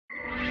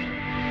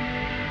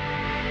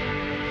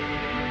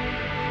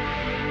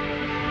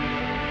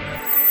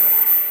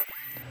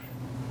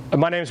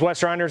My name is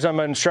Wes Reinders.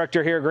 I'm an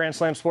instructor here at Grand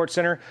Slam Sports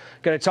Center.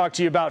 Going to talk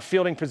to you about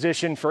fielding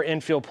position for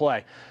infield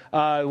play.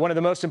 One of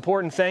the most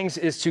important things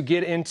is to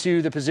get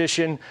into the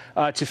position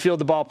to field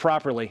the ball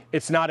properly.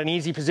 It's not an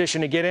easy position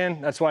to get in.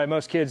 That's why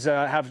most kids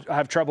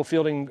have trouble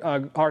fielding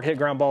hard hit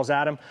ground balls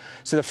at them.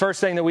 So the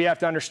first thing that we have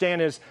to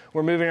understand is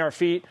we're moving our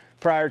feet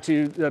prior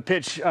to the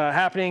pitch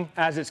happening.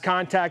 As it's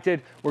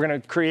contacted, we're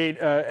going to create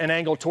an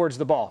angle towards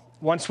the ball.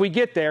 Once we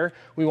get there,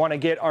 we want to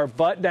get our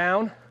butt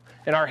down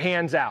and our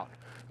hands out.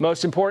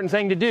 Most important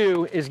thing to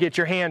do is get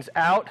your hands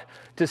out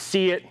to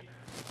see it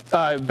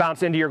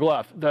bounce into your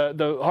glove.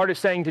 The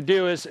hardest thing to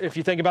do is if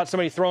you think about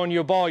somebody throwing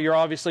you a ball, you're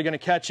obviously going to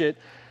catch it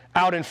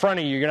out in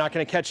front of you. You're not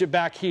going to catch it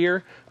back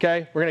here,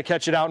 okay? We're going to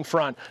catch it out in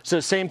front. So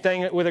same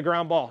thing with a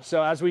ground ball.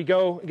 So as we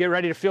go, get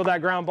ready to field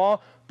that ground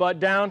ball, butt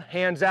down,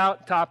 hands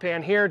out, top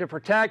hand here to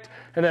protect,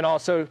 and then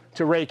also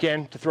to rake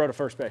in to throw to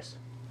first base.